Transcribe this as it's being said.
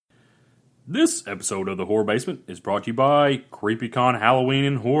This episode of the Horror Basement is brought to you by CreepyCon Halloween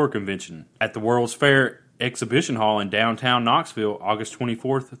and Horror Convention at the World's Fair Exhibition Hall in downtown Knoxville, August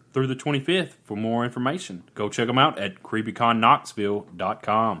 24th through the 25th. For more information, go check them out at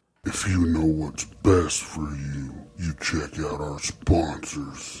creepyconknoxville.com. If you know what's best for you, you check out our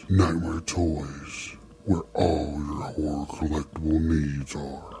sponsors, Nightmare Toys, where all your horror collectible needs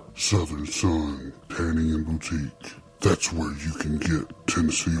are. Southern Sun Tanning and Boutique. That's where you can get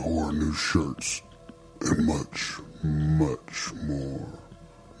Tennessee Horror News shirts and much, much more.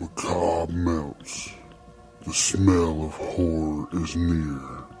 Macabre Melts. The smell of horror is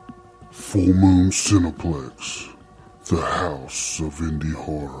near. Full Moon Cineplex. The house of indie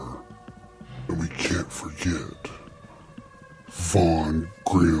horror. And we can't forget Von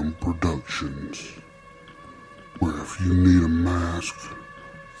Grimm Productions, where if you need a mask,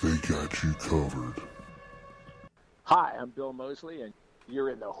 they got you covered. Hi, I'm Bill Mosley, and you're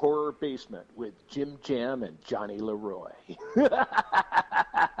in the Horror Basement with Jim Jam and Johnny Leroy. Lick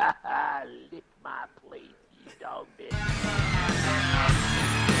my plate, you dog bitch.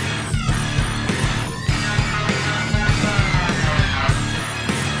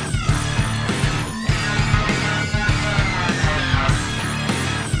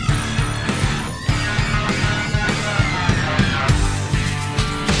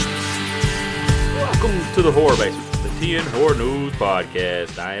 Welcome to the Horror Basement, the TN Horror News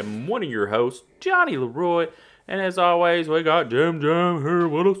Podcast. I am one of your hosts, Johnny Leroy, and as always, we got Jim Jam here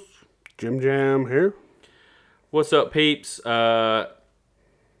with us. Jim Jam here. What's up, peeps? Party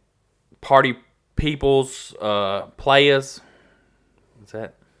peoples, players.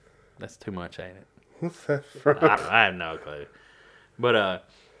 That's too much, ain't it? What's that from? I have no clue. But,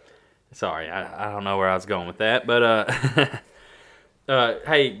 sorry, I don't know where I was going with that. But,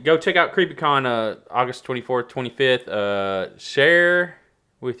 hey, go check out CreepyCon August 24th, 25th. Share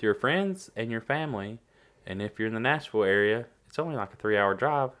with your friends and your family. And if you're in the Nashville area, it's only like a 3-hour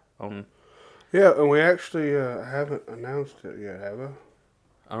drive. Yeah, and we actually haven't announced it yet, have we?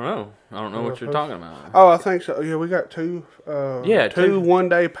 I don't know what you're talking about. Oh, I think so. Yeah, we got two two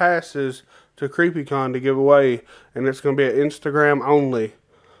one-day passes to CreepyCon to give away, and it's going to be an Instagram only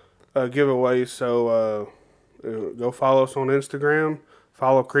giveaway. So go follow us on Instagram,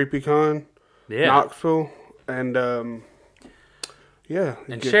 follow CreepyCon, Knoxville, and and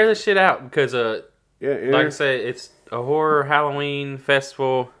share this shit out because like I said, it's a horror Halloween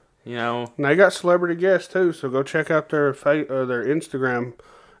festival. You know, and they got celebrity guests too. So go check out their Instagram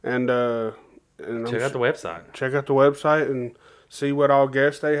and check out the website. Check out the website and see what all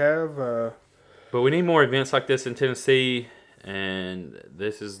guests they have. But we need more events like this in Tennessee, and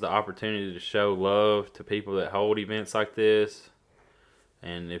this is the opportunity to show love to people that hold events like this.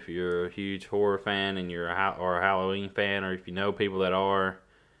 And if you're a huge horror fan and you're a Halloween fan, or if you know people that are,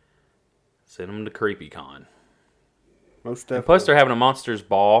 send them to CreepyCon. Most definitely. And plus, they're having a Monsters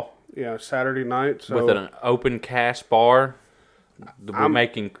Ball. Yeah, Saturday night. So with an open cash bar. We're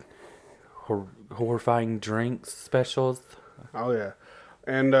making horrifying drinks specials. Oh, yeah.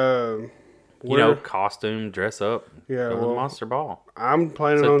 And, costume, dress up. Yeah, go to the Monster Ball. I'm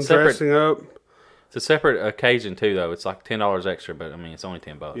planning on dressing up. It's a separate occasion, too, though. It's like $10 extra, but, I mean, it's only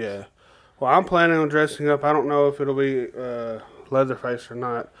 $10. Yeah. Well, I'm planning on dressing up. I don't know if it'll be Leatherface or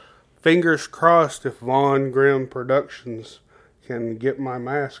not. Fingers crossed if Von Grimm Productions can get my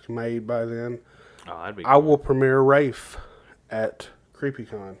mask made by then. Oh, that'd be cool. I will premiere Rafe at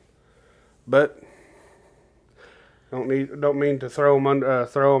CreepyCon. But don't mean to throw them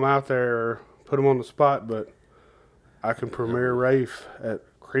out there or put them on the spot, but I can premiere Rafe at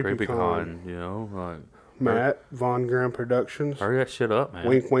CreepyCon. You know, like Matt, Von Grimm Productions. Hurry that shit up, man.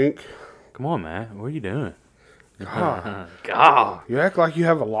 Wink, wink. Come on, Matt. What are you doing? God. You act like you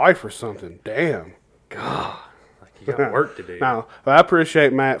have a life or something. Damn. God. Like you got work to do. No, but I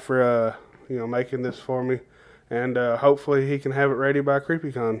appreciate Matt for making this for me, and hopefully he can have it ready by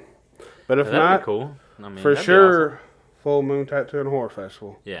CreepyCon. But if that'd not, be cool. I mean, for sure, awesome. Full Moon Tattoo and Horror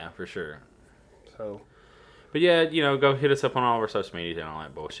Festival. Yeah, for sure. So, but yeah, go hit us up on all of our social media and all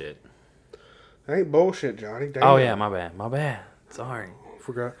that bullshit. That ain't bullshit, Johnny. Damn. Oh yeah, my bad. Sorry.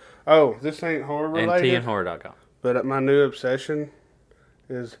 Forgot. Oh, this ain't horror related. And tnhorror.com. But my new obsession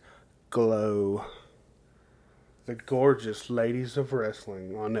is Glow. The Gorgeous Ladies of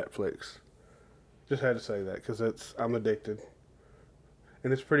Wrestling on Netflix. Just had to say that because I'm addicted.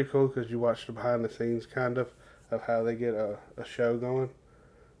 And it's pretty cool because you watch the behind the scenes kind of how they get a show going.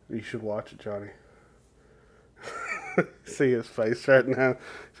 You should watch it, Johnny. See his face right now.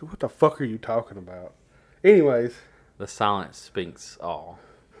 So what the fuck are you talking about? Anyways. The silence speaks all.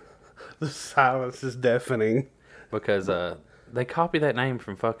 The silence is deafening. Because they copy that name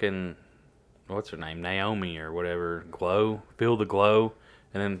from fucking what's her name, Naomi or whatever, Glow, Feel the Glow,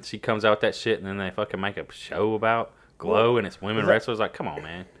 and then she comes out with that shit, and then they fucking make a show about Glow, and it's women wrestlers. Like, come on,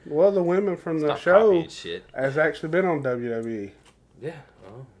 man. Well, the women from the Stop show copying shit. has actually been on WWE. Yeah,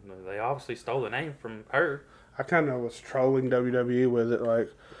 well, they obviously stole the name from her. I kind of was trolling WWE with it,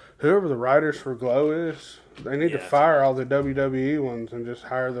 like, whoever the writers for Glow is, they need to fire all the WWE ones and just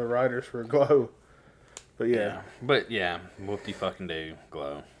hire the writers for Glow. But yeah. But yeah, whoop-de-fucking-do,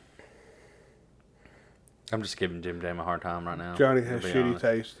 Glow. I'm just giving Jim Jam a hard time right now. Johnny has shitty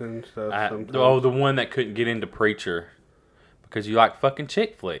taste and stuff sometimes. Oh, the one that couldn't get into Preacher because you like fucking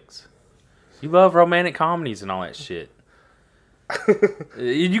chick flicks. You love romantic comedies and all that shit.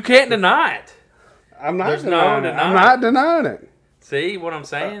 You can't deny it. I'm not denying it. See what I'm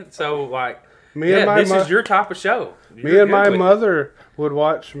saying? So, like, this is your type of show. Me and my mother would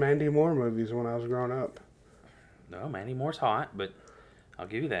watch Mandy Moore movies when I was growing up. No, Mandy Moore's hot, but I'll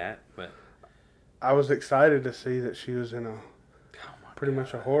give you that. But I was excited to see that she was in pretty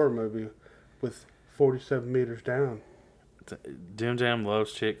much a horror movie with 47 meters down. Jim Jam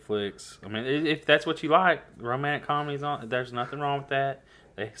loves chick flicks. I mean, if that's what you like, romantic comedies, there's nothing wrong with that.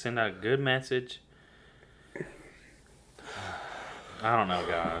 They send out a good message. I don't know,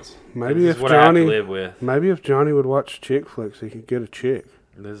 guys. Maybe if Johnny would watch chick flicks, he could get a chick.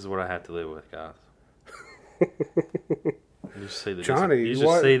 This is what I have to live with, guys. You just see the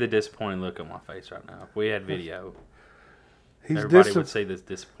see the disappointed look on my face right now. If we had video, everybody would see this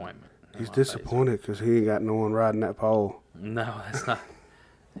disappointment. He's disappointed because he ain't got no one riding that pole. No, that's not.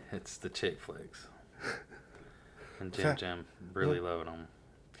 It's the chick flicks. And Jim really loving them.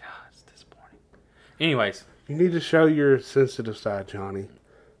 God, it's disappointing. Anyways. You need to show your sensitive side, Johnny.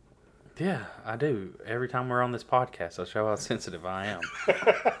 Yeah, I do. Every time we're on this podcast, I show how sensitive I am.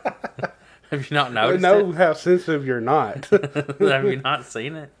 Have you not noticed I know how sensitive you're not. Have you not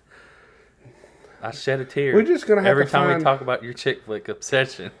seen it? I shed a tear. We're just gonna have every time we talk about your chick flick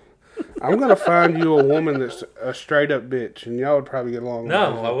obsession. I'm going to find you a woman that's a straight up bitch, and y'all would probably get along.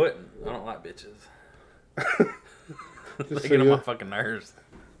 No, I wouldn't. I don't like bitches. They get on my fucking nerves.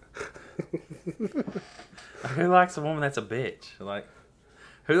 Who likes a woman that's a bitch? Like,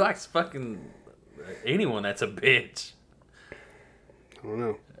 who likes fucking anyone that's a bitch? I don't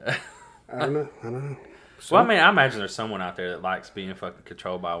know. I don't know. Well, I mean, I imagine there's someone out there that likes being fucking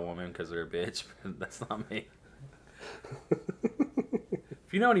controlled by a woman because they're a bitch. But that's not me.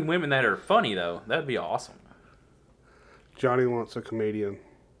 If you know any women that are funny, though, that'd be awesome. Johnny wants a comedian.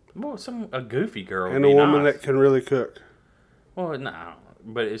 Well, a goofy girl. And a woman that can really cook. Well, no,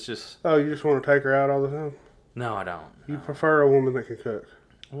 but it's just... Oh, you just want to take her out all the time? No, I don't. You prefer a woman that can cook?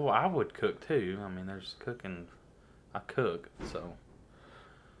 Well, I would cook, too. I mean, there's cooking. I cook, so...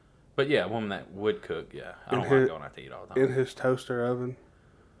 But yeah, a woman that would cook, yeah. I don't like going out to eat all the time. In his toaster oven?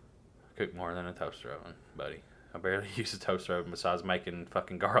 I cook more than a toaster oven, buddy. I barely use a toaster oven besides making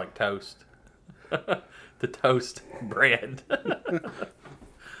fucking garlic toast. To toast bread.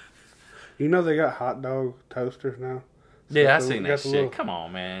 You know they got hot dog toasters now? Yeah, I've seen that shit. Come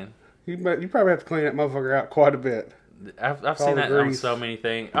on, man. You probably have to clean that motherfucker out quite a bit. I've seen that on so many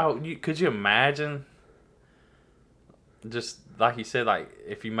things. Oh, could you imagine? Just like you said, like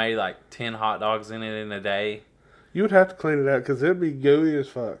if you made like 10 hot dogs in it in a day. You would have to clean it out because it'd be gooey as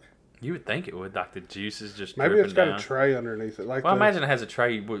fuck. You would think it would, like the juices just maybe it's got down. A tray underneath it. Like, well, imagine it has a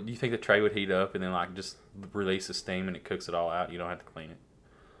tray. Do you think the tray would heat up and then like just release the steam and it cooks it all out? You don't have to clean it.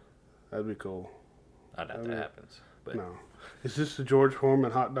 That'd be cool. I doubt that happens. But no. Is this the George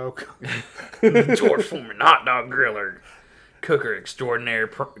Foreman hot dog? George Foreman hot dog griller, cooker extraordinaire,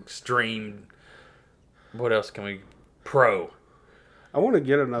 extreme. What else can we? Pro. I want to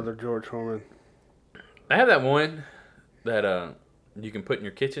get another George Foreman. I have that one that you can put in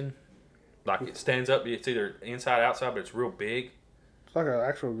your kitchen. Like it stands up. It's either inside or outside, but it's real big. It's like an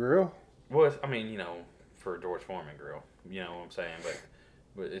actual grill? Well, I mean, for a George Foreman grill. You know what I'm saying?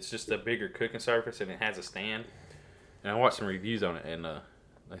 But it's just a bigger cooking surface, and it has a stand. And I watched some reviews on it, and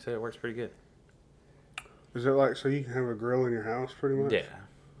they say it works pretty good. Is it like so you can have a grill in your house pretty much? Yeah.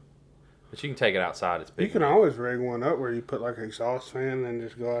 But you can take it outside. It's big. You can always rig one up where you put like an exhaust fan and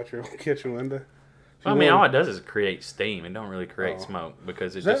just go out your kitchen window. Well, I mean, all it does is create steam. It don't really create smoke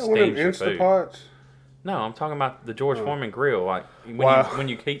because it just steams your food. Pots? No, I'm talking about the George Foreman grill. Like when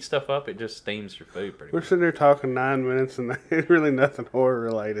you heat stuff up, it just steams your food pretty much. We're sitting there talking 9 minutes and ain't really nothing horror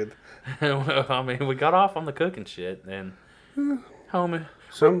related. Well, I mean, we got off on the cooking shit and home.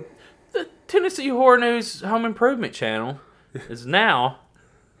 The Tennessee Horror News Home Improvement Channel is now.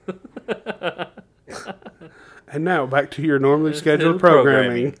 And now back to your normally scheduled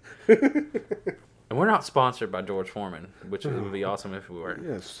programming. And we're not sponsored by George Foreman, which would be awesome if we were.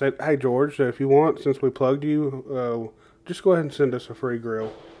 Yes. Hey, George, if you want, since we plugged you, just go ahead and send us a free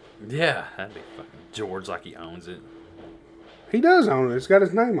grill. Yeah, that'd be fucking George like he owns it. He does own it. It's got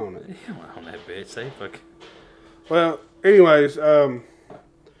his name on it. He don't own that bitch. Say fuck. Well, anyways,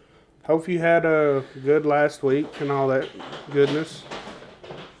 hope you had a good last week and all that goodness.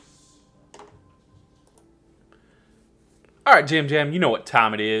 All right, Jim Jam, you know what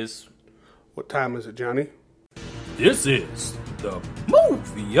time it is. What time is it, Johnny? This is the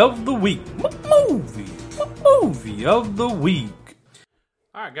movie of the week. Movie of the week.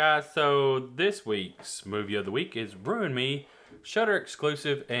 All right, guys. So this week's movie of the week is Ruin Me, Shudder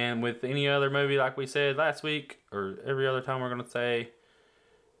exclusive, and with any other movie, like we said last week or every other time, we're gonna say,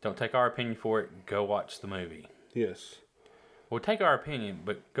 don't take our opinion for it. Go watch the movie. Yes. Well, take our opinion,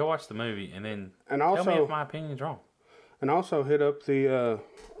 but go watch the movie and then And tell me if my opinion's wrong. And also hit up the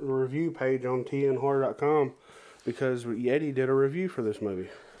review page on tnhorror.com because Yeti did a review for this movie.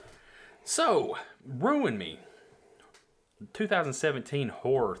 So, Ruin Me, 2017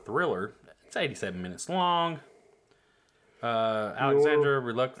 horror thriller. It's 87 minutes long. Alexandra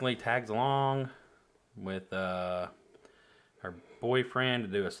reluctantly tags along with her boyfriend to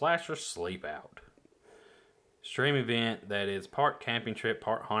do a slasher sleep out. Stream event that is part camping trip,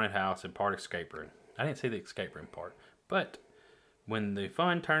 part haunted house, and part escape room. I didn't see the escape room part. But when the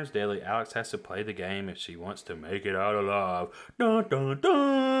fun turns deadly, Alex has to play the game if she wants to make it out alive. Dun, dun,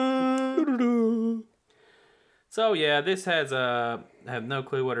 dun. So yeah, this has I have no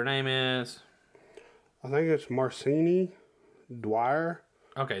clue what her name is. I think it's Marcini Dwyer.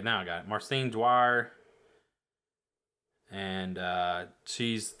 Okay, now I got it. Marcine Dwyer. And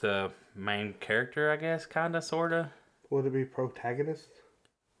she's the main character, I guess, kinda, sorta. Would it be protagonist?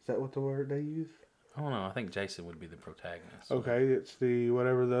 Is that what the word they use? I don't know. I think Jason would be the protagonist. Okay, it's the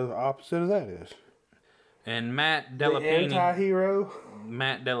whatever the opposite of that is. And Matt The Delapena. anti-hero.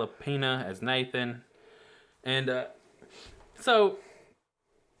 Matt Delapena as Nathan. And so,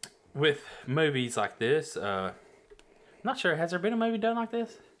 with movies like this, I'm not sure, has there been a movie done like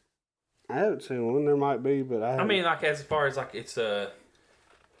this? I haven't seen one. There might be, but I mean, like, as far as, like, it's a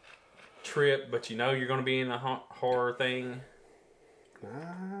trip, but you know you're going to be in a horror thing.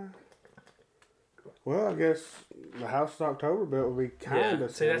 Well, I guess the House of October Built would be kind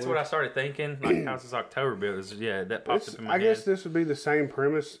of. See, that's what I started thinking. Like, House of October Built is, that popped up in my head. I guess this would be the same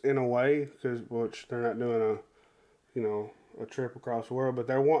premise in a way, which they're not doing a trip across the world, but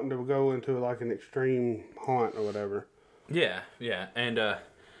they're wanting to go into like an extreme haunt or whatever. Yeah, and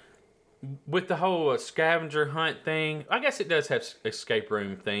with the whole scavenger hunt thing, I guess it does have escape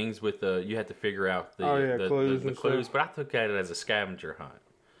room things with you have to figure out the clues, but I took at it as a scavenger hunt.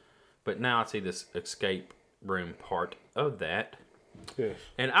 But now I see this escape room part of that. Yes.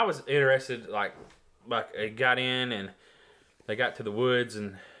 And I was interested, like I got in and they got to the woods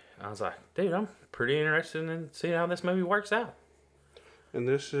and I was like, dude, I'm pretty interested in seeing how this movie works out. And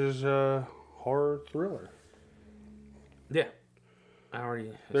this is a horror thriller. Yeah.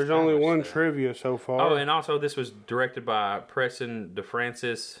 There's only one trivia so far. Oh, and also this was directed by Preston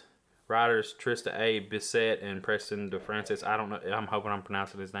DeFrancis. Writers Trista A. Bissett and Preston DeFrancis. I don't know. I'm hoping I'm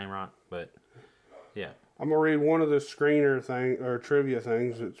pronouncing his name right, but yeah. I'm gonna read one of the screener trivia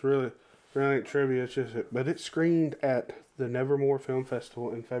things. It's really ain't trivia. It's just, but it's screened at the Nevermore Film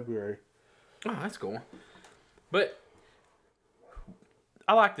Festival in February. Oh, that's cool. But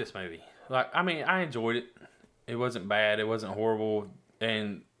I like this movie. I enjoyed it. It wasn't bad. It wasn't horrible,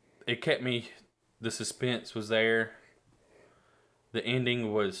 and it kept me. The suspense was there. The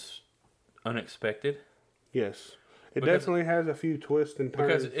ending was unexpected. Yes, it definitely has a few twists and turns.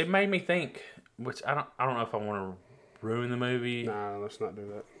 Because it made me think, which I don't know if I want to ruin the movie. Nah, let's not do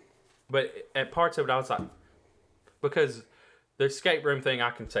that. But at parts of it, I was like, because the escape room thing,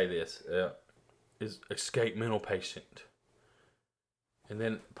 I can say this is escape mental patient, and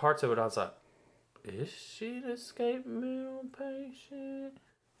then parts of it, I was like, is she an escape mental patient?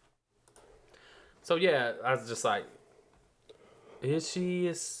 So yeah, I was just like, is she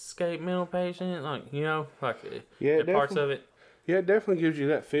escape mental patient? Parts of it. Yeah, it definitely gives you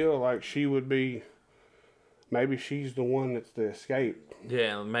that feel like she would be. Maybe she's the one that's the escape.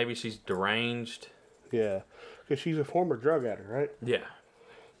 Yeah, maybe she's deranged. Yeah, because she's a former drug addict, right? Yeah.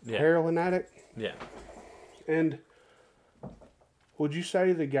 Heroin addict. Yeah. And would you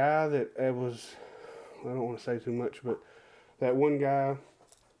say the guy that was? I don't want to say too much, but that one guy.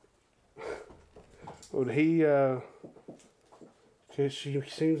 Would he? Because she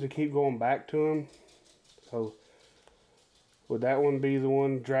seems to keep going back to him. So, would that one be the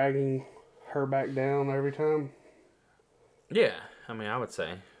one dragging her back down every time? Yeah, I would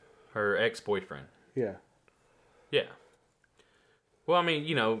say her ex-boyfriend. Yeah. Yeah. Well, I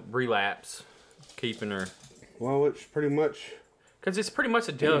mean, relapse, keeping her. Well, it's pretty much Because it's pretty much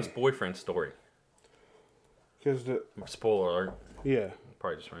a jealous boyfriend story. because Spoiler alert. yeah.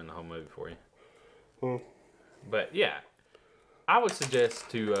 Probably just ran the whole movie for you. Well, But yeah, I would suggest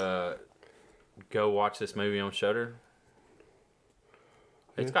to go watch this movie on Shudder.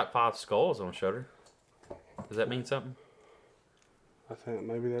 It's got 5 skulls on Shudder. Does that mean something? I think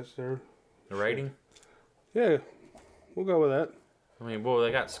maybe that's their The rating? Yeah, we'll go with that. I mean, well,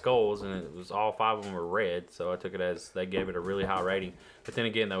 they got skulls, and it was all 5 of them were red, so I took it as they gave it a really high rating. But then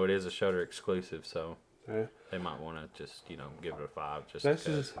again, though, it is a Shudder exclusive, so Yeah. they might want to just, give it a 5 just This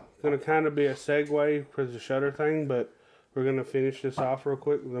because. is going to kind of be a segue for the Shutter thing, but we're going to finish this off real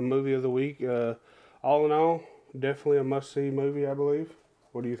quick. The movie of the week. All in all, definitely a must-see movie, I believe.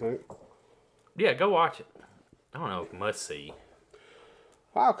 What do you think? Yeah, go watch it. I don't know if must see.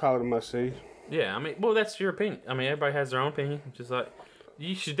 I'll call it a must-see. Yeah, I mean, well, that's your opinion. I mean, everybody has their own opinion. Just like,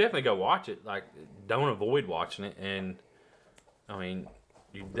 you should definitely go watch it. Like, don't avoid watching it. And, I mean,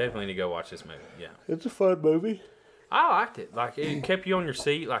 you definitely need to go watch this movie. Yeah. It's a fun movie. I liked it. Like, it kept you on your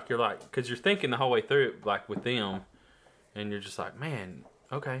seat. Like, you're like, because you're thinking the whole way through it, like, with them. And you're just like, man,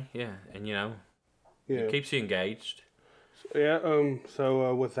 okay, yeah. And, Yeah. it keeps you engaged. Yeah.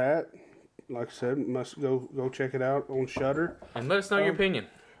 So with that, like I said, must go check it out on Shutter. And let us know your opinion.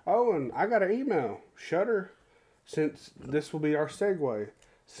 Oh, and I got an email. Shutter, since this will be our segue,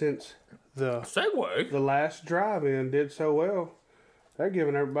 since the Segway? last drive-in did so well, they're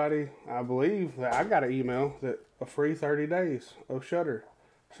giving everybody, I believe, that I got an email that a free 30 days of Shutter.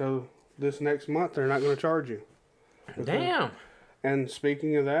 So this next month they're not going to charge you. Damn. And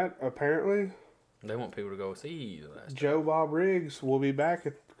speaking of that, apparently They want people to go see the last. Joe Bob Riggs will be back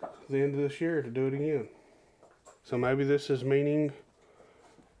at the end of this year to do it again. So maybe this is meaning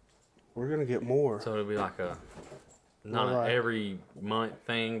we're going to get more. So it'll be like not an Right. every month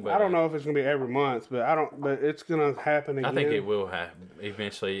thing, but I don't know if it's going to be every month, but it's going to happen again. I think it will happen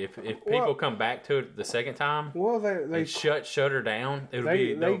eventually. If people Well- come back to it the second time Well, they and Shutter down, it'll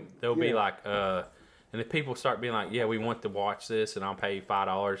They- they'll be yeah. like and if people start being like, yeah, we want to watch this, and I'll pay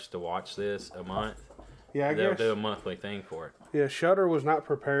 $5 to watch this a month, yeah, I they'll guess. do a monthly thing for it. Yeah, Shutter was not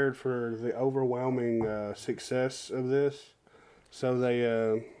prepared for the overwhelming success of this, so they,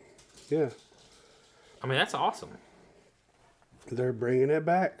 yeah, I mean, that's awesome. they're bringing it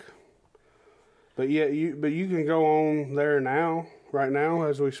back. But yeah, you can go on there now, right now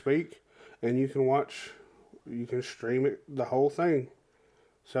as we speak, and you can stream it, the whole thing.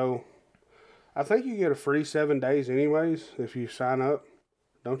 So, I think you get a free 7 days anyways if you sign up,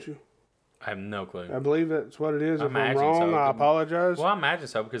 don't you? I have no clue. I believe that's what it is. I If I'm imagine wrong, so. I apologize. Well, I imagine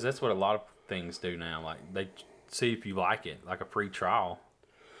so because that's what a lot of things do now. Like they see if you like it, like a free trial.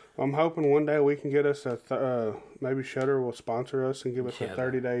 I'm hoping one day we can get us maybe Shutter will sponsor us and give us Yeah, a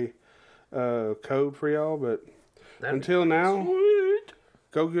 30-day code for y'all. But That'd until be now, sweet.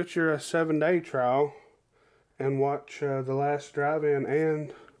 go get your 7-day trial and watch The Last Drive-In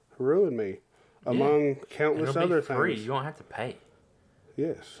and Ruin Me, among And countless it'll be other free. things. You don't have to pay.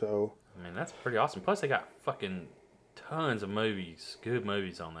 Yes, so I mean, that's pretty awesome. Plus, they got fucking tons of movies, good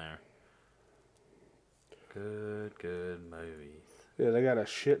movies on there. Good movies. yeah, they got a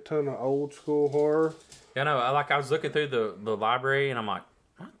shit ton of old school horror. Yeah, no, I was looking through the library and I'm like,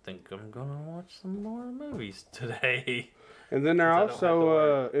 I think I'm gonna watch some more movies today. And then they're Since I don't have to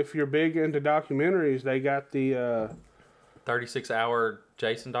also, if you're big into documentaries, they got the 36-hour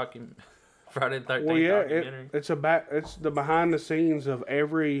Jason Friday the 13th well, yeah, documentary. it's the behind the scenes of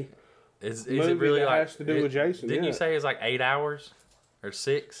every Is movie it really that like has to do with Jason, Didn't yeah. you say it's like 8 hours or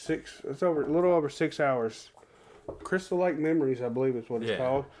 6? 6. It's over a little over 6 hours. Crystal Lake Memories, I believe, is what it's Yeah.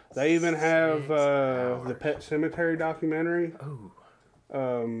 called. They even have 6 the hours. Pet Cemetery documentary. Ooh.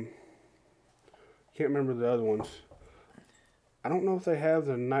 Can't remember the other ones. I don't know if they have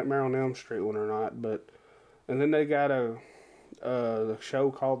the Nightmare on Elm Street one or not, but and then they got the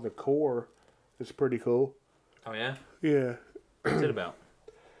show called The Core. It's pretty cool. Oh yeah. Yeah, What's it about?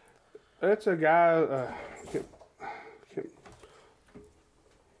 it's a guy.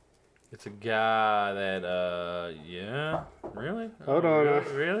 It's a guy that yeah, really? Hold on,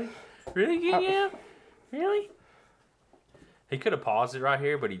 Really? Yeah. Really? He could have paused it right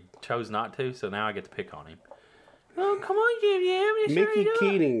here, but he chose not to, so now I get to pick on him. Oh, come on, Jim. Yeah, Mickey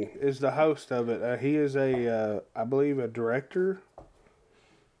Keating is the host of it. He is I believe, a director,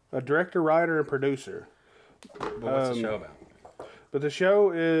 writer, and producer. What's the show about? But the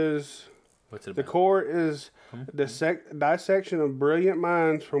show is What's it The about? Core is dissection of brilliant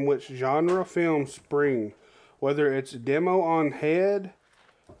minds from which genre films spring, whether it's demo on head,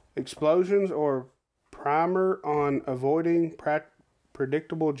 explosions, or primer on avoiding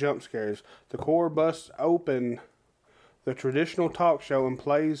predictable jump scares. The Corps busts open the traditional talk show and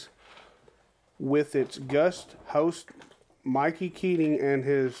plays with its guest host Mikey Keating and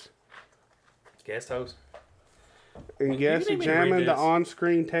his Guest host. and You guests need me to read examine the this.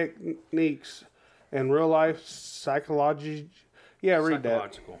 on-screen techniques and real-life psychology. Yeah, read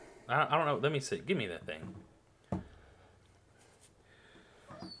that. Psychological. I don't know. Let me see. Give me that thing.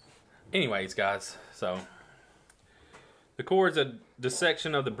 Anyways, guys, so the Core is a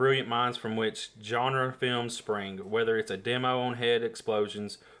dissection of the brilliant minds from which genre films spring, whether it's a demo on head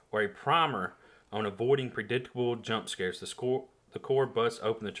explosions or a primer on avoiding predictable jump scares. The Core busts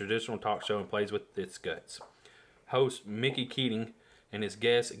open the traditional talk show and plays with its guts. Host Mickey Keating and his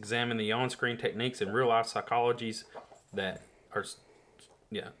guests examine the on-screen techniques and real-life psychologies that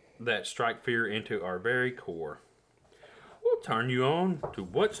strike fear into our very core. We'll turn you on to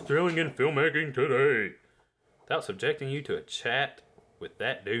what's thrilling in filmmaking today, without subjecting you to a chat with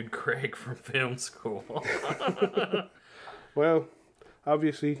that dude Craig from film school. Well,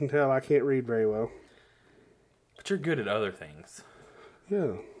 obviously you can tell I can't read very well. But you're good at other things.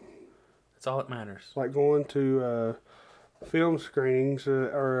 Yeah, That's all that matters. like going to film screenings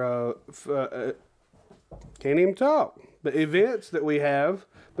can't even talk. The events that we have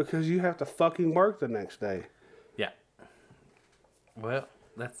because you have to fucking work the next day. Yeah. Well,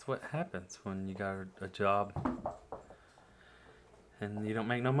 that's what happens when you got a job and you don't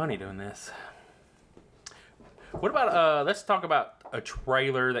make no money doing this. What about let's talk about a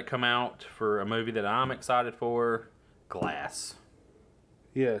trailer that come out for a movie that I'm excited for, Glass.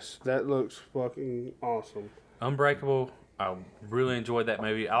 Yes, that looks fucking awesome. Unbreakable. I really enjoyed that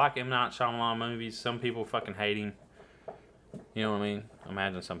movie. I like M. Night Shyamalan movies. Some people fucking hate him. You know what I mean?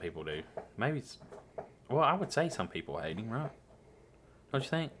 Imagine some people do. Maybe it's... Well, I would say some people hate him, right? Don't you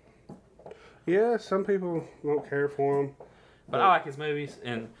think? Yeah, some people don't care for him. But I like his movies,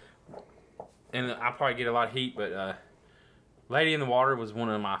 and I probably get a lot of heat, but Lady in the Water was one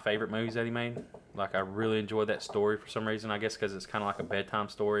of my favorite movies that he made. Like, I really enjoyed that story for some reason. I guess because it's kind of like a bedtime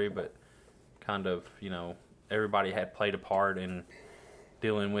story, but kind of, everybody had played a part in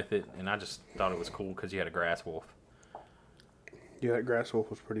dealing with it, and I just thought it was cool because you had a grass wolf. Yeah, that grass wolf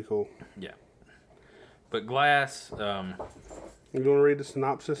was pretty cool. Yeah. But Glass, You want to read the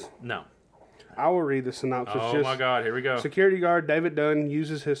synopsis? no. I will read the synopsis. Oh my God, here we go. Security guard David Dunn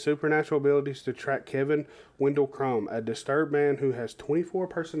uses his supernatural abilities to track Kevin Wendell Crumb, a disturbed man who has 24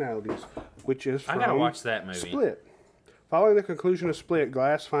 personalities, which is I from gotta watch that movie. Split. Following the conclusion of Split,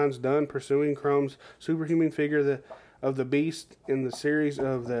 Glass finds Dunn pursuing Crumb's superhuman figure of the Beast in the series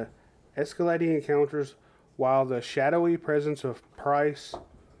of the escalating encounters, while the shadowy presence of Price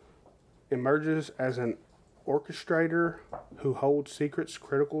emerges as an orchestrator who holds secrets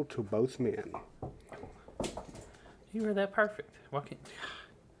critical to both men. You were that perfect. Why can't...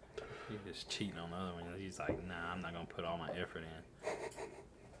 You're just cheating on the other one. He's like, nah, I'm not gonna put all my effort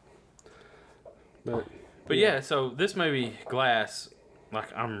in. But yeah, so this movie, Glass,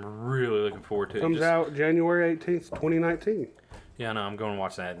 like, I'm really looking forward to it. Comes out January 18th, 2019. Yeah, no, I'm going to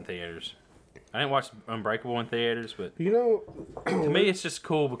watch that in theaters. I didn't watch Unbreakable in theaters, but You know, to me, it's just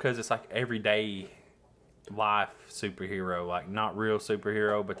cool because it's like everyday life superhero. Like, not real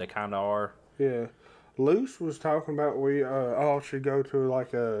superhero, but they kind of are. yeah. Luce was talking about we all should go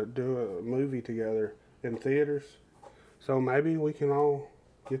to do a movie together in theaters. So maybe we can all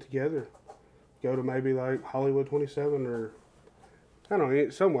get together. Go to maybe like Hollywood 27 or I don't know,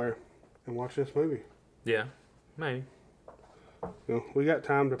 somewhere and watch this movie. Yeah, maybe. We got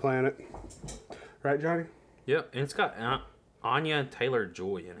time to plan it. Right, Johnny? Yep, and it's got Anya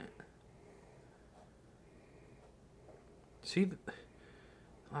Taylor-Joy in it.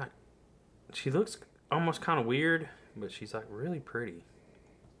 She looks almost kind of weird, but she's like really pretty.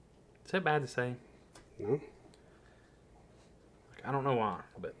 Is that bad to say? No. I don't know why,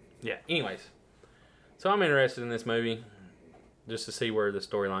 but yeah. Anyways, so I'm interested in this movie just to see where the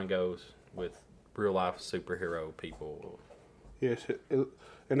storyline goes with real life superhero people. Yes,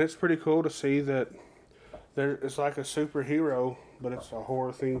 and it's pretty cool to see that it's like a superhero, but it's a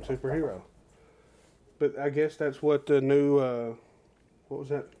horror themed superhero. But I guess that's what the new what was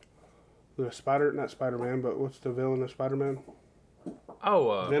that? Not Spider-Man, but what's the villain of Spider-Man?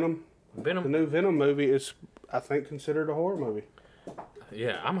 Oh, Venom. The new Venom movie is, I think, considered a horror movie.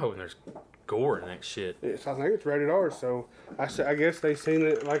 Yeah, I'm hoping there's gore in that shit. I think it's rated R. So I guess they seen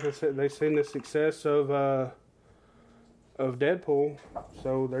it. Like I said, they seen the success of Deadpool,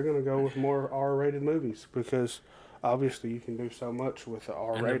 so they're gonna go with more R-rated movies because obviously you can do so much with the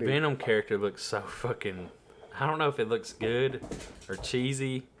R And rating. the Venom character looks so fucking... I don't know if it looks good or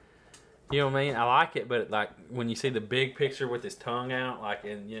cheesy, You know what I mean? I like it, but like when you see the big picture with his tongue out, like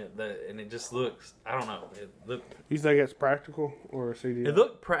and and it just looks. I don't know. You think it's practical or CGI? It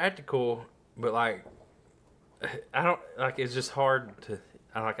looked practical, but like I don't like. It's just hard to.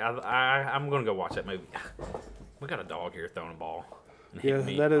 I'm gonna go watch that movie. We got a dog here throwing a ball. And Yeah, hitting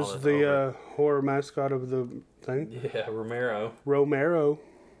me that all is this the over. horror mascot of the thing. Yeah, Romero. Romero.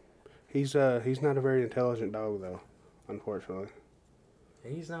 He's not a very intelligent dog though, unfortunately.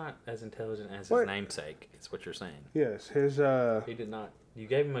 He's not as intelligent as his What? namesake. Is what you're saying. Yes, his He did not. You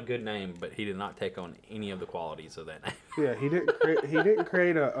gave him a good name, but he did not take on any of the qualities of that name. yeah, he didn't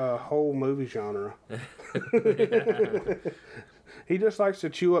create a whole movie genre. He just likes to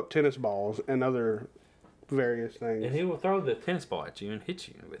chew up tennis balls and other various things. And he will throw the tennis ball at you and hit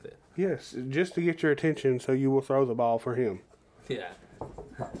you with it. Yes, just to get your attention, so you will throw the ball for him. Yeah.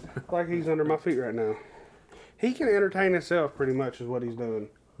 Like he's under my feet right now. He can entertain himself pretty much is what he's doing.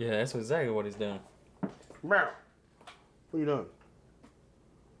 Yeah, that's exactly what he's doing. Meow. What are you doing?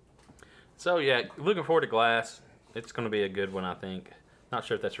 So yeah, looking forward to Glass. It's going to be a good one, I think. Not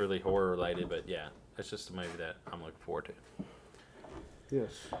sure if that's really horror related, but yeah, it's just a movie that I'm looking forward to.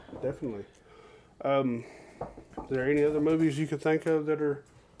 Yes, definitely. Is there any other movies you could think of that are...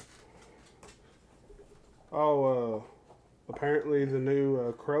 apparently the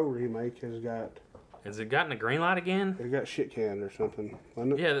new Crow remake has got... Has it gotten a green light again? It got shit canned or something,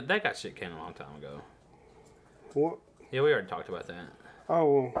 wasn't it? Yeah, that got shit canned a long time ago. What? Yeah, we already talked about that.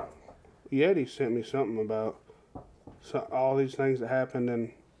 Oh, well, Yeti sent me something about all these things that happened,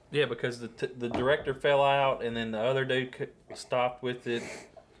 and Yeah, because the director fell out, and then the other dude stopped with it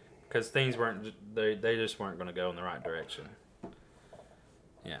because things weren't. They just weren't going to go in the right direction.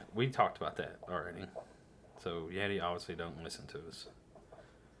 Yeah, we talked about that already. So Yeti obviously don't listen to us.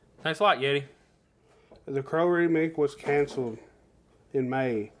 Thanks a lot, Yeti. the Crow remake was canceled in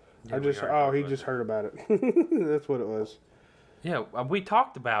May. Yeah, we already talked He about just heard about it. That's what it was. Yeah, we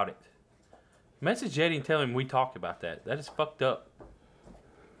talked about it. Message Yeti and tell him we talked about that. That is fucked up.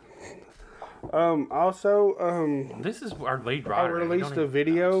 Also, This is our lead writer. I released He don't a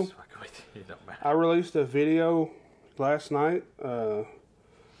video. No, just fucking with you. It don't matter. I released a video last night. I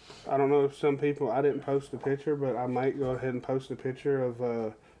don't know if some people, I didn't post a picture, but I might go ahead and post a picture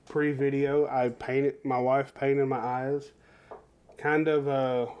of pre-video. My wife painted my eyes. Kind of,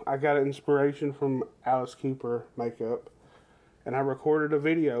 I got inspiration from Alice Cooper makeup. And I recorded a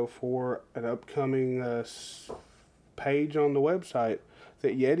video for an upcoming page on the website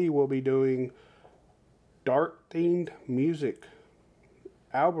that Yeti will be doing dark-themed music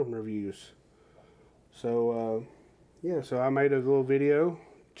album reviews. So, so I made a little video.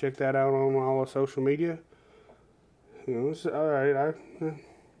 Check that out on all the social media. You know, it's all right.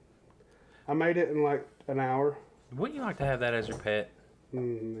 I made it in like an hour. Wouldn't you like to have that as your pet? I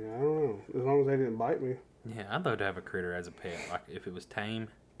don't know. As long as they didn't bite me. Yeah, I'd love to have a critter as a pet, like if it was tame.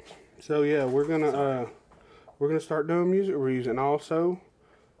 So yeah, we're gonna start doing music reviews, and also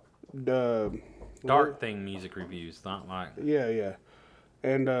Dark thing music reviews, not like yeah.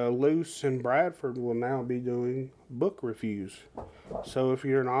 And Luce and Bradford will now be doing book reviews. So if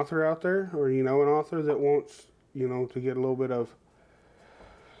you're an author out there, or you know an author that wants, to get a little bit of,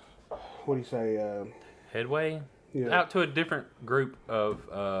 what do you say? headway out to a different group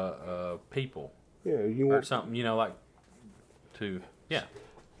of people Yeah, you or want something, like to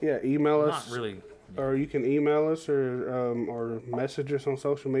email us. not really. Or you can email us or message us on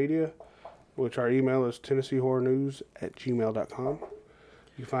social media, which our email is TennesseeHorrorNews@gmail.com.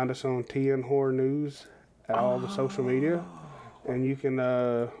 You find us on TN Horror News at all the social media. And you can,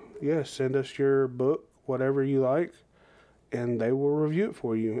 send us your book, whatever you like, and they will review it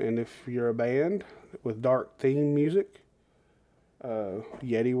for you. And if you're a band with dark theme music,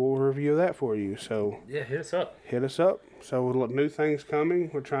 Yeti will review that for you. So Yeah, hit us up. hit us up. So new things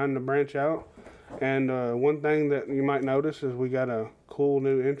coming. We're trying to branch out. And one thing that you might notice is we got a cool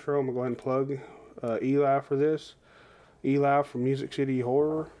new intro. I'm going to go ahead and plug Eli for this. Eli from Music City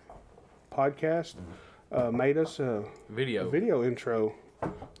Horror podcast made us a video intro.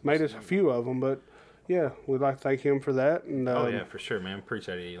 Made us a few of them, but yeah, we'd like to thank him for that. And For sure, man.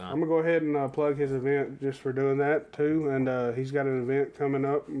 Appreciate it, Elon. I'm going to go ahead and plug his event just for doing that too. And he's got an event coming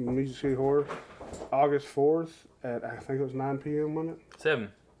up in Music City Horror August 4th at, I think it was 9 p.m., wasn't it?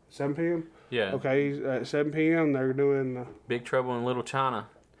 7 p.m.? Yeah. Okay, at 7 p.m. they're doing Big Trouble in Little China.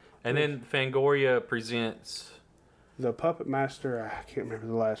 And then Fangoria presents the Puppet Master. I can't remember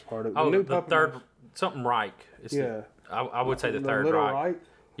the last part of it. the Puppet third Master. something Reich. It's Yeah. I would say the third Little Reich. Reich.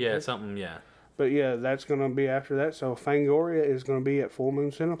 Yeah, something, yeah. But yeah, that's going to be after that. So Fangoria is going to be at Full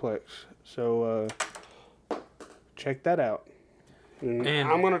Moon Cineplex. So check that out. And And-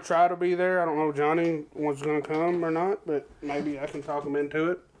 I'm gonna try to be there. I don't know if Johnny was gonna come or not, but maybe I can talk him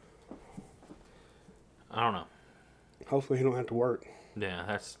into it. I don't know. Hopefully he don't have to work. Yeah,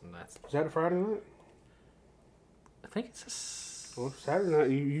 that's. Is that a Friday night? I think it's Well, Saturday night,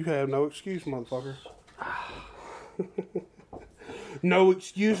 you have no excuse, motherfucker. No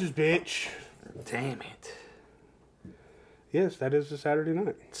excuses, bitch. Damn it. Yes, that is a Saturday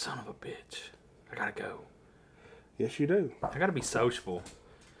night. Son of a bitch. I gotta go. Yes, you do. I gotta be sociable.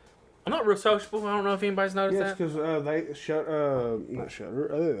 I'm not real sociable. I don't know if anybody's noticed Yes, that. because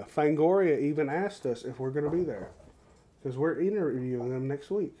Fangoria even asked us if we're going to be there. Because we're interviewing them next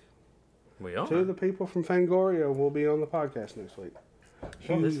week. We are. 2 of the people from Fangoria will be on the podcast next week.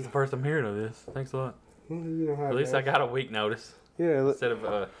 Well, this is the first I'm hearing of this. Thanks a lot. Well, you know how At it least I goes. got a week notice Yeah, instead of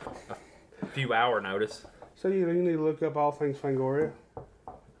a few hour notice. so you need to look up all things Fangoria.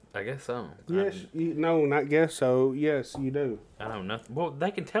 I guess so. Yes, no, not guess so. Yes, you do. I know nothing. Well, they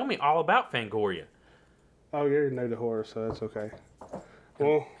can tell me all about Fangoria. Oh, you're new to horror, so that's okay.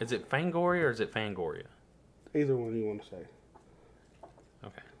 Well, Is it Fangoria or is it Fangoria? either one you want to say.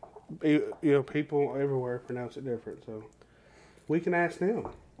 Okay. You know, people everywhere pronounce it different, so we can ask them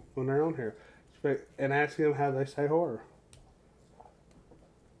when they're on here, and ask them how they say horror.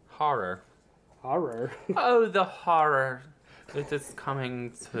 Horror. Horror. Oh, the horror. It is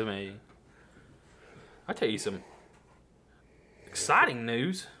coming to me. I'll tell you some exciting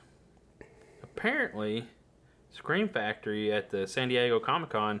news. Apparently, Scream Factory at the San Diego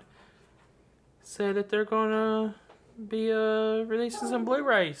Comic-Con said that they're gonna be releasing some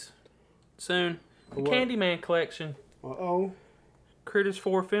Blu-rays soon. The What? Candyman collection, Uh-oh. Critters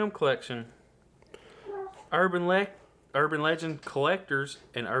 4 film collection, Urban Legend Collectors,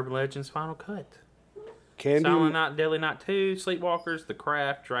 and Urban Legends Final Cut. Candy. Silent Night, Deadly Night 2, Sleepwalkers, The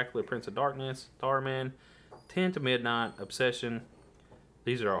Craft, Dracula, Prince of Darkness, Starman, 10 to Midnight, Obsession.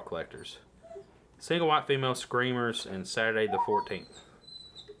 These are all collectors. Single White Female Screamers, and Saturday the 14th.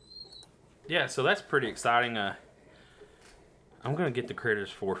 Yeah, so that's pretty exciting. I'm going to get the Critters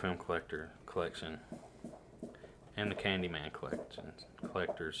 4 film collection. And the Candyman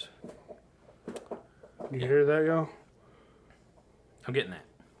collectors. You hear that, y'all? I'm getting that.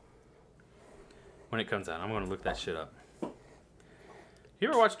 When it comes out, I'm going to look that shit up. You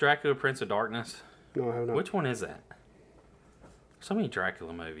ever watch Dracula, Prince of Darkness? No, I have not. Which one is that? So many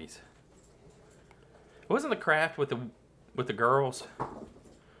Dracula movies. Wasn't The Craft with the girls?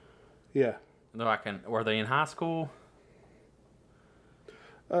 Yeah. They're like were they in high school?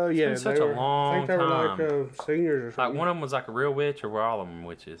 Yeah. been such they a were, long I think they were like time. seniors or Like something. one of them was like a real witch, or were all of them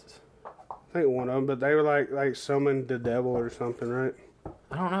witches? I think one of them, but they were like summoned the devil or something, right?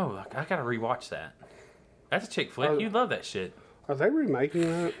 I don't know. Like, I gotta rewatch that. That's a chick flick. You love that shit. Are they remaking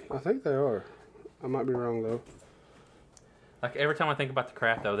that? I think they are. I might be wrong though. Like every time I think about The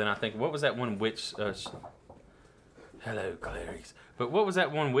Craft, though, then I think, what was that one witch? Hello, Clarice. But what was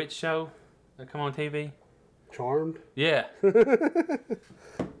that one witch show that come on TV? Charmed? Yeah. Man,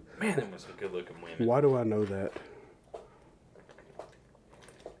 them was some good looking women. Why do I know that?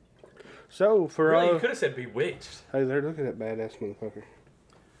 So for Really, you could have said Bewitched. hey, they're looking at badass motherfucker.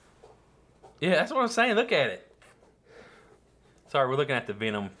 Yeah, that's what I'm saying. Look at it. Sorry, we're looking at the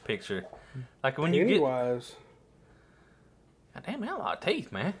Venom picture. Like when you get. Pennywise. God damn, that a lot of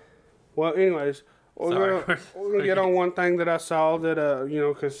teeth, man. Well, anyways, we're Sorry. gonna get on one thing that I saw that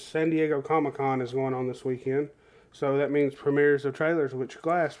because San Diego Comic Con is going on this weekend, so that means premieres of trailers, which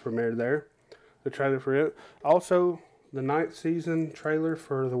Glass premiered there, the trailer for it. Also, the 9th season trailer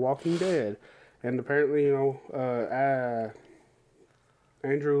for The Walking Dead, and apparently,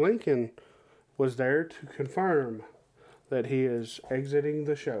 Andrew Lincoln was there to confirm that he is exiting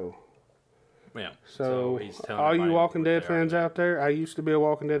the show. Yeah. So, he's telling all you everybody Walking what Dead they fans already out there, I used to be a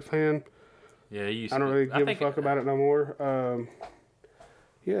Walking Dead fan. know. Yeah, he used I don't to. really give a think fuck about it no more.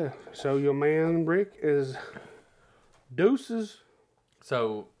 Yeah, so your man Rick is deuces.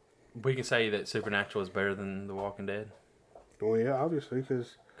 So, we can say that Supernatural is better than The Walking Dead? Well, yeah, obviously,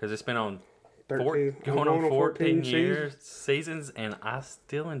 because Because it's been on 13, going on 14 seasons. years, seasons, and I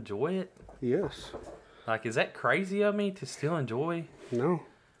still enjoy it. Yes. Like, is that crazy of me to still enjoy No.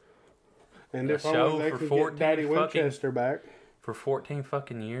 And A if show only they for could 14 get Daddy fucking- Winchester back. for 14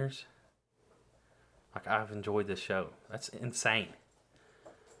 fucking years? Like, I've enjoyed this show. That's insane.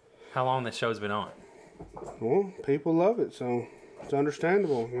 How long this show's been on? Well, people love it, so it's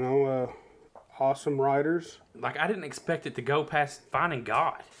understandable. Awesome writers. Like, I didn't expect it to go past finding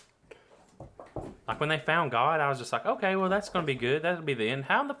God. Like, when they found God, I was just like, okay, well, that's going to be good. That'll be the end.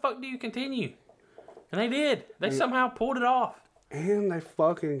 How in the fuck do you continue? And they did. They somehow pulled it off. And they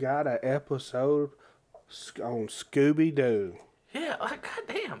fucking got an episode on Scooby-Doo. Yeah, like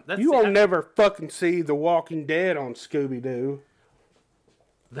goddamn. That's You will never fucking see The Walking Dead on Scooby-Doo.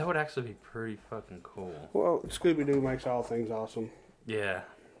 That would actually be pretty fucking cool. Well, Scooby-Doo makes all things awesome. Yeah,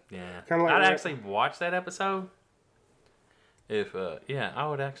 yeah. Kinda like I'd that. actually watch that episode. If I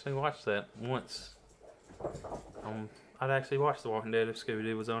would actually watch that once. I'd actually watch The Walking Dead if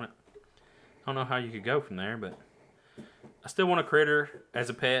Scooby-Doo was on it. I don't know how you could go from there, but I still want a critter as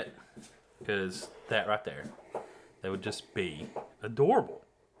a pet because that right there, that would just be adorable.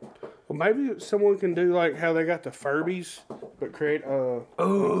 Well, maybe someone can do like how they got the Furbies, but create a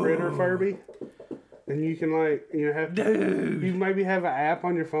critter Furby. And you can you maybe have an app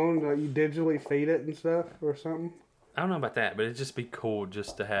on your phone that you digitally feed it and stuff or something. I don't know about that, but it'd just be cool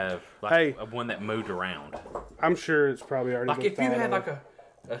just to have like a one that moved around. I'm sure it's probably already Like been if you thought had of. like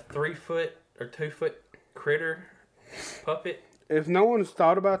a 3 foot or 2 foot critter puppet, If no one's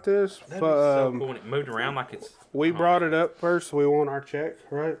thought about this, that'd be so cool. And it moved around like it's. we brought it up first, so we want our check,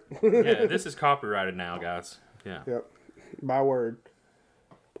 right? Yeah, this is copyrighted now, guys. Yeah. Yep, by word.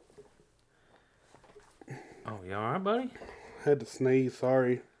 Oh, you all right, buddy? Had to sneeze.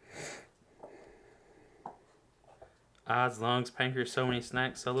 Sorry. Eyes, lungs, pancreas, so many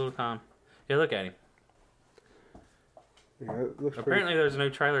snacks, so little time. Yeah, look at him. Yeah, it looks Apparently, there's a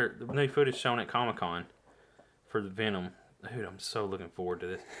new footage shown at Comic-Con for the Venom. Dude, I'm so looking forward to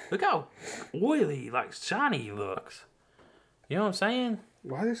this. Look how oily, like shiny he looks. You know what I'm saying?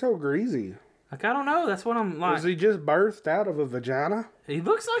 Why are they so greasy? Like, I don't know. That's what I'm like. Was he just birthed out of a vagina? He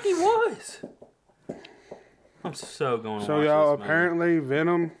looks like he was. I'm so going to So watch y'all, this movie. apparently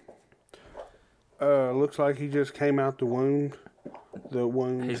Venom looks like he just came out the wound. The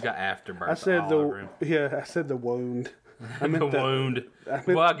wound. He's got afterbirth I said all over him. I said the wound. I The meant wound.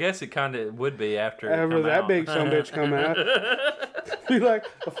 Well, I guess it kind of would be after it After come that out. big son bitch come out. be like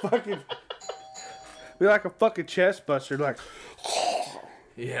a fucking chest buster, like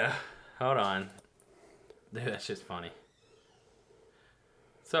Yeah. Hold on. Dude, that's just funny.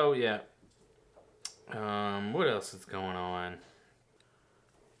 So, yeah. What else is going on?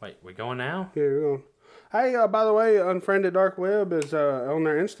 Wait, we going now? here we go. Hey, by the way, Unfriended Dark Web is on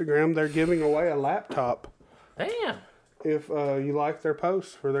their Instagram. They're giving away a laptop Damn. if you like their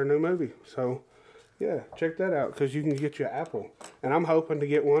posts for their new movie. So, yeah, check that out because you can get you an Apple. And I'm hoping to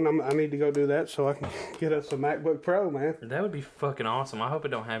get one. I need to go do that so I can get us a MacBook Pro, man. That would be fucking awesome. I hope it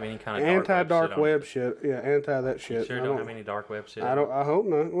don't have any kind of Anti-dark web web shit. Yeah, anti that shit on it. shit. Sure I don't have any dark web shit. I don't. I hope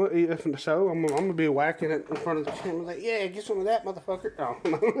not. Well, if so, I'm gonna be whacking it in front of the camera like, yeah, get some of that, motherfucker. Oh,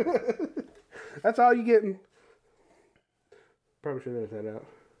 that's all you getting. Probably should have that out.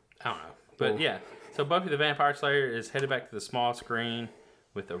 I don't know. But yeah, so Buffy the Vampire Slayer is headed back to the small screen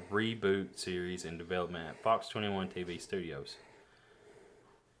with a reboot series in development at Fox 21 TV Studios.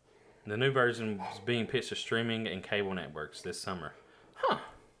 The new version is being pitched to streaming and cable networks this summer.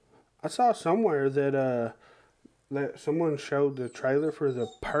 I saw somewhere that that someone showed the trailer for the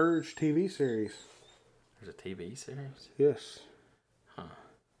Purge TV series. There's a TV series? Yes.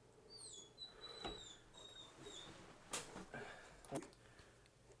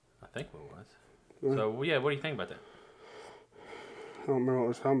 I think it was. So, yeah, what do you think about that? I don't remember what I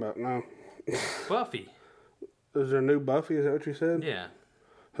was talking about. No. Buffy. Is there a new Buffy? Is that what you said? Yeah.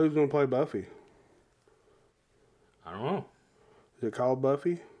 Who's gonna play Buffy? I don't know. Is it called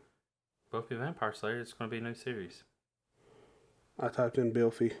Buffy? Buffy the Vampire Slayer, it's going to be a new series. I typed in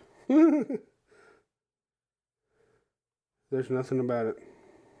Bilfy. There's nothing about it.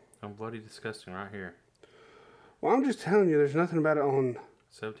 I'm bloody disgusting right here. Well, I'm just telling you, there's nothing about it on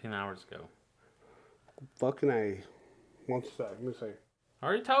 17 hours ago. fucking A. One sec, let me see. I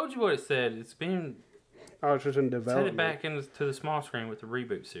already told you what it said. It's being Oh, it's just in headed development. back into the small screen with the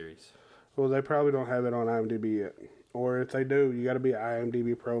reboot series. Well, they probably don't have it on IMDb yet. Or if they do, you got to be an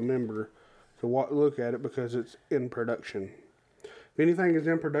IMDb Pro member to look at it because it's in production. If anything is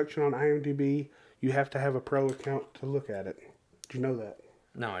in production on IMDb, you have to have a Pro account to look at it. Did you know that?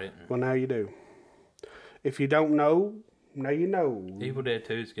 No, I didn't. Well, now you do. If you don't know, now you know. Evil Dead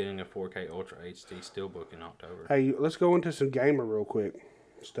 2 is getting a 4K Ultra HD Steelbook in October. Hey, let's go into some gamer real quick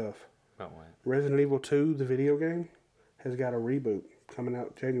stuff. About what? Resident Evil 2, the video game, has got a reboot coming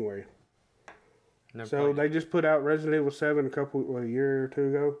out January. Never So played it. they just put out Resident Evil 7 a year or two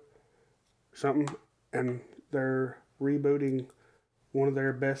ago, something, and they're rebooting one of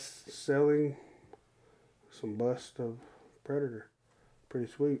their best-selling, some bust of Predator.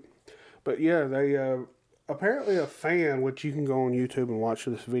 Pretty sweet. But yeah, they apparently a fan, which you can go on YouTube and watch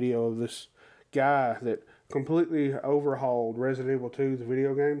this video of this guy that completely overhauled Resident Evil 2, the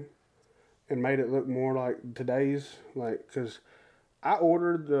video game, and made it look more like today's, like, because I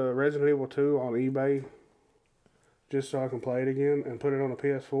ordered the Resident Evil 2 on eBay just so I can play it again and put it on a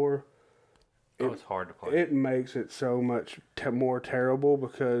PS4. It's hard to play. It makes it so much more terrible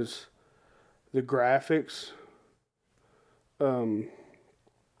because the graphics. I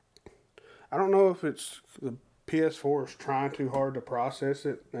don't know if it's the PS4 is trying too hard to process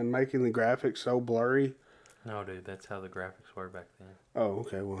it and making the graphics so blurry. No, dude, that's how the graphics were back then. Oh,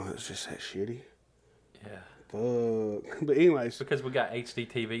 okay. Well, it's just that shitty. Yeah. Fuck. But anyways, Because we got HD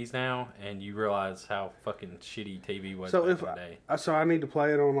TVs now, and you realize how fucking shitty TV was so back if in the day. I need to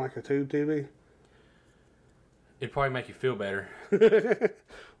play it on like a tube TV. It'd probably make you feel better.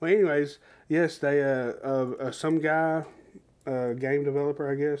 Well, anyways, yes, they some guy, game developer,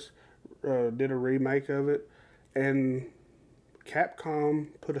 I guess, did a remake of it, and Capcom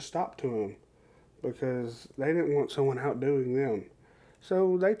put a stop to him because they didn't want someone outdoing them.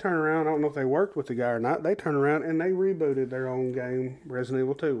 So they turned around. I don't know if they worked with the guy or not. They turned around and they rebooted their own game, Resident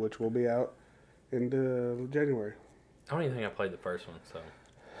Evil 2, which will be out in January. I don't even think I played the first one, so.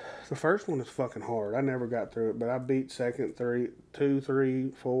 The first one is fucking hard. I never got through it, but I beat second, 2, 3,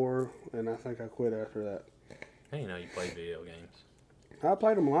 4, and I think I quit after that. I didn't know you played video games. I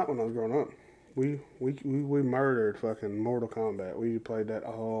played them a lot when I was growing up. We murdered fucking Mortal Kombat. We played that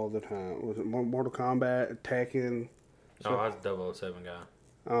all the time. Was it Mortal Kombat, Tekken? Oh, I was a 007 guy.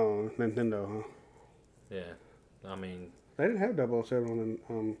 Oh, Nintendo, huh? Yeah. I mean, They didn't have 007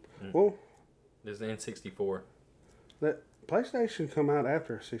 on. Well, there's the N64. that PlayStation come out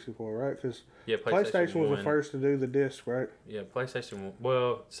after 64, right? Because Yeah, PlayStation was the 1. first to do the disc, right? Yeah, PlayStation.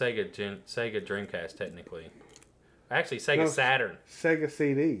 Well, Sega Dreamcast technically. Actually, Sega No, Saturn. Sega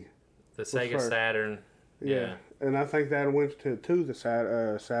CD. The Sega first. Saturn. Yeah. And I think that went to the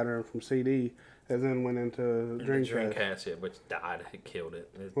Saturn from CD, and then went into The Dreamcast. Dreamcast, yeah, which died. It killed it.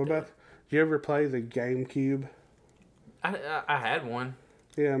 What about? Did you ever play the GameCube? I had one.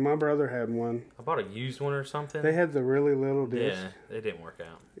 Yeah, my brother had one. I bought a used one or something. They had the really little disc. Yeah, it didn't work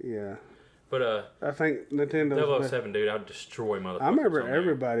out. Yeah. But I think Nintendo's 007, dude, I would destroy motherfuckers. I remember on there.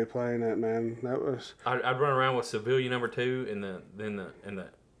 everybody playing that, man. That was I'd run around with Civilian number 2 in the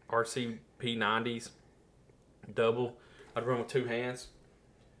RCP 90s double. I'd run with 2 hands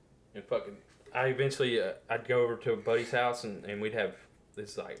and fucking. I eventually I'd go over to a buddy's house and we'd have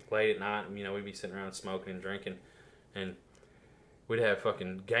this like late at night. And, we'd be sitting around smoking and drinking, and we'd have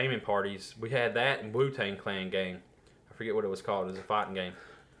fucking gaming parties. We had that and Wu-Tang Clan game. I forget what it was called. It was a fighting game.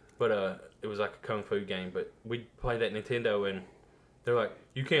 But it was like a kung fu game. But we'd play that Nintendo, and they're like,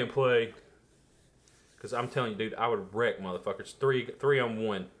 you can't play. Because I'm telling you, dude, I would wreck motherfuckers. 3 on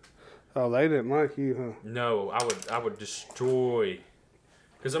 1. oh, they didn't like you, huh? No, I would destroy.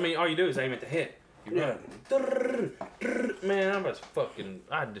 Because, I mean, all you do is aim at the head. You run. Man,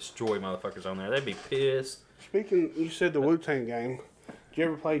 I'd destroy motherfuckers on there. They'd be pissed. Speaking, you said the Wu-Tang game. Did you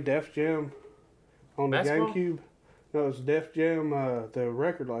ever play Def Jam on the Basketball? GameCube? No, it was Def Jam, the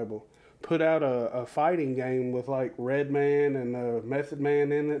record label, put out a fighting game with like Redman and Method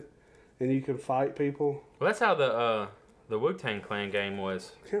Man in it, and you can fight people. Well, that's how the Wu-Tang Clan game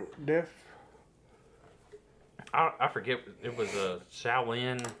was. I forget. It was a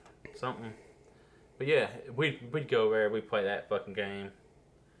Shaolin something. But yeah, we'd go there. We'd play that fucking game.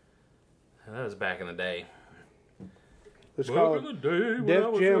 And that was back in the day. It's Back called in the day when I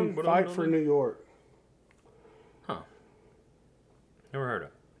Def was Jam young, but Fight I'm for not- New York. Huh. Never heard of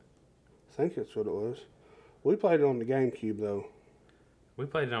it. I think that's what it was. We played it on the GameCube though. We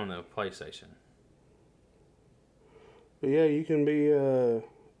played it on the PlayStation. But yeah, you can be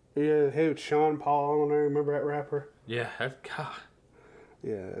hey, with Sean Paul on there. Remember that rapper? Yeah, that's God.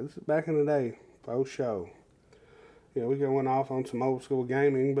 Yeah, it's back in the day. For show. Yeah, we going off on some old school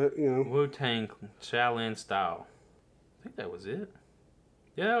gaming, but Wu-Tang Shaolin style. I think that was it.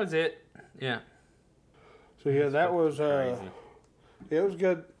 Yeah, that was it. Yeah. So yeah, that was Crazy. it was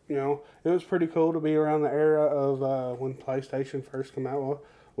good. It was pretty cool to be around the era of when PlayStation first came out. Well,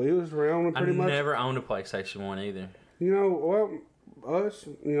 we was around I pretty much. never owned a PlayStation 1 either. Us,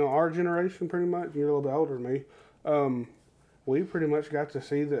 our generation, pretty much. You're a little bit older than me. We pretty much got to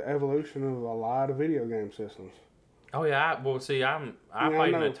see the evolution of a lot of video game systems. Oh yeah, I played I an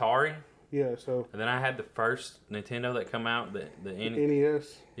know. Atari, Yeah, so and then I had the first Nintendo that come out. The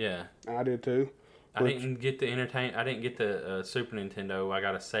NES, yeah. I did too. I didn't get the Super Nintendo. I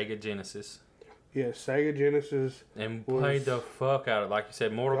got a Sega Genesis Yeah, Sega Genesis. and Was- played the fuck out of it. Like you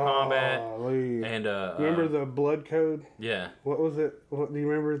said, Mortal Kombat Golly. and Remember the blood code? yeah, What was it? What do you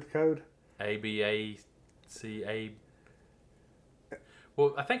remember the code? ABACA.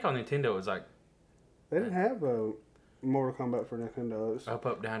 Well, I think on Nintendo it was like They didn't have a Mortal Kombat for Nintendo. It was up,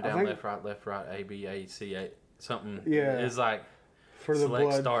 down, I down, think- left, right, ABACA something. Yeah. It's like for the select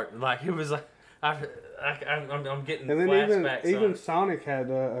blood. start. Like it was like I'm getting And then flashbacks. even Sonic had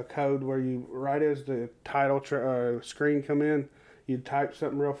a code where you, right as the title screen come in, you'd type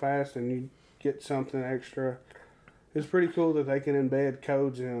something real fast and you'd get something extra. It's pretty cool that they can embed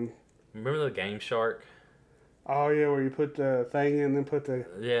codes in. Remember the Game Shark? Oh yeah, where you put the thing in and then put the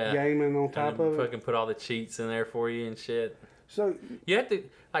game in on top of it. Fucking put all the cheats in there for you and shit. So you had to,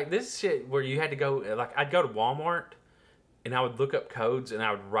 like, this shit where you had to go, like, I'd go to Walmart and I would look up codes and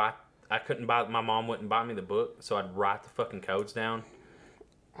I would write. I couldn't buy. My mom wouldn't buy me the book, so I'd write the fucking codes down.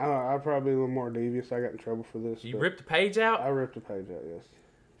 I'm probably a little more devious. I got in trouble for this. You ripped the page out? I ripped the page out, yes,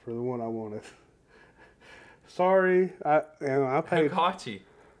 for the one I wanted. Sorry, I paid. Who caught you?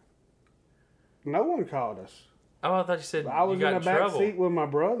 No one caught us. Oh, I thought you said I was you got in the back seat with my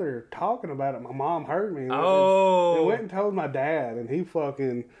brother talking about it. My mom heard me. And went and told my dad, and he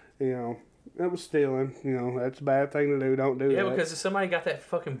fucking, it was stealing. That's a bad thing to do. Don't do that. Yeah, because if somebody got that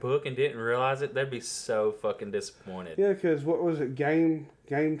fucking book and didn't realize it, they'd be so fucking disappointed. Yeah, because what was it? Game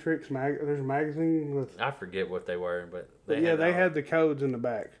Tricks there's a magazine with. I forget what they were, but they had the codes in the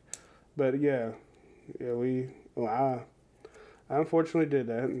back. But I unfortunately did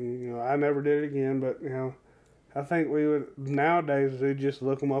that, and I never did it again. But I think we would nowadays they just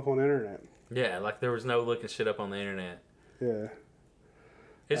look them up on the internet. Yeah, like there was no looking shit up on the internet. Yeah.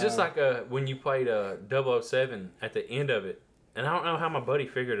 It's just like when you played 007 at the end of it, and I don't know how my buddy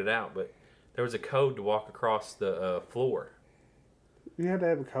figured it out, but there was a code to walk across the floor. You had to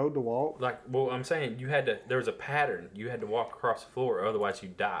have a code to walk? I'm saying there was a pattern. You had to walk across the floor, or otherwise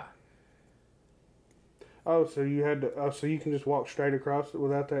you'd die. Oh, so you had to, so you can just walk straight across it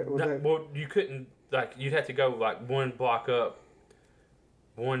without that? Well, you couldn't, you'd have to go one block up,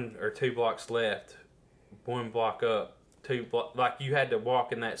 1 or 2 blocks left, 1 block up, 2 block, you had to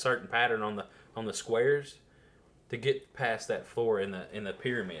walk in that certain pattern on the squares to get past that floor in the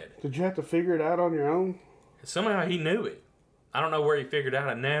pyramid. Did you have to figure it out on your own? Somehow he knew it. I don't know where he figured it out.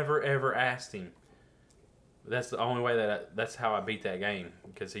 I never ever asked him. That's the only way that's how I beat that game,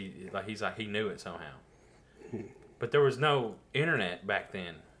 because he knew it somehow. But there was no internet back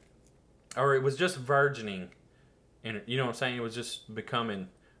then, or it was just burgeoning, and you know what I'm saying. It was just becoming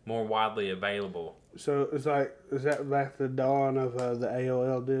more widely available. So is that like the dawn of the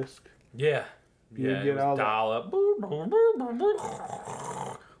AOL disc? Yeah, You get all dial up.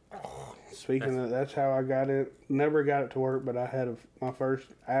 Speaking of, that's how I got it. Never got it to work, but I had my first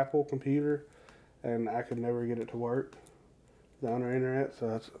Apple computer, and I could never get it to work on the internet.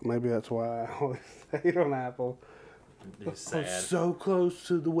 So maybe that's why I always stayed on Apple. It's sad. I'm so close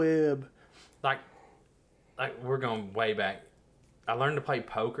to the web. Like we're going way back. I learned to play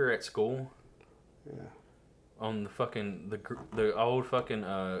poker at school. Yeah. On the fucking the old fucking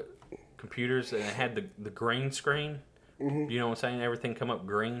computers, and it had the green screen. Mm-hmm. You know what I'm saying? Everything come up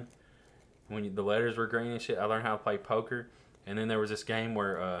green when the letters were green and shit. I learned how to play poker, and then there was this game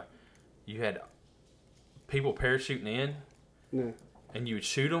where you had people parachuting in, Yeah. and you would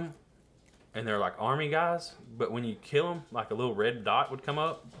shoot them, and they're like army guys. But when you kill them, like a little red dot would come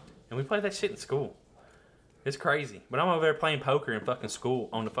up, and we played that shit in school. It's crazy, but I'm over there playing poker in fucking school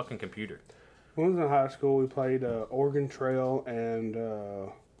on the fucking computer. When I was in high school, we played Oregon Trail and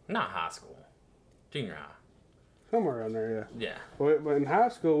Not high school, junior high. somewhere around there, yeah. Yeah. But in high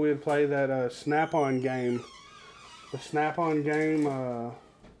school, we'd play that Snap-on game. The Snap-on game,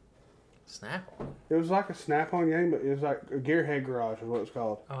 Snap on? it was like a Snap-on game, but it was like a Gearhead Garage is what it's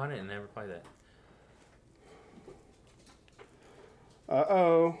called. Oh, I didn't never play that.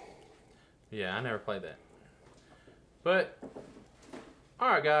 Uh-oh. Yeah, I never played that. But,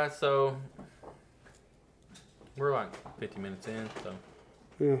 alright guys, so we're like 50 minutes in, so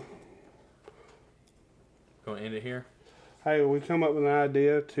Yeah. gonna end it here. Hey, we come up with an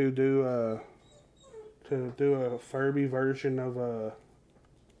idea to do a Furby version of a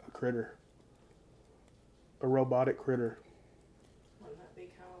critter. A robotic critter. Wouldn't that be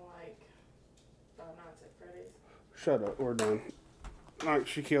kind of like Five Nights at Freddy's? Shut up, we're done. Like,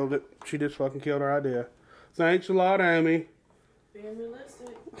 she killed it. She just fucking killed our idea. Thanks a lot, Amy. Being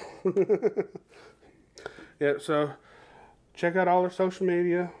realistic. Yeah, so check out all our social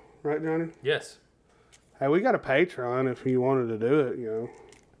media, right, Johnny? Yes. Hey, we got a Patreon if you wanted to do it,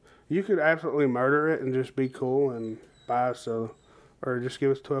 You could absolutely murder it and just be cool and buy us or just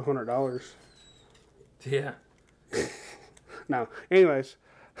give us $1,200. Yeah. No, anyways,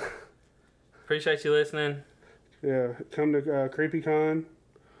 Appreciate you listening. yeah, come to CreepyCon,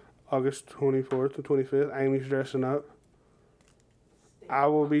 August 24th to 25th. Amy's dressing up. I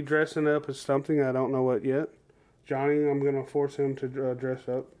will be dressing up as something. I don't know what yet. Johnny, I'm going to force him to dress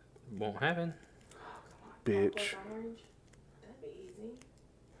up. Won't happen. Bitch. Orange? That'd be easy.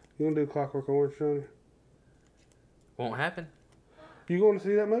 You gonna do Clockwork Orange, Johnny? Won't happen. You going to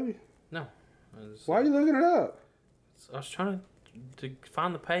see that movie? No. Why are you looking it up? I was trying to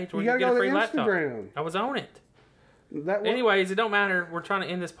find the page where You you, gotta get a go free to laptop. Instagram. I was on it. That Anyways, it don't matter. We're trying to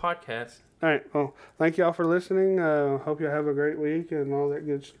end this podcast. All right. Well, thank y'all for listening. Hope you have a great week and all that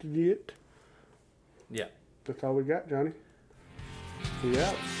good shit. Yeah. That's all we got, Johnny. We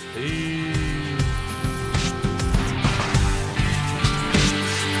out. Peace.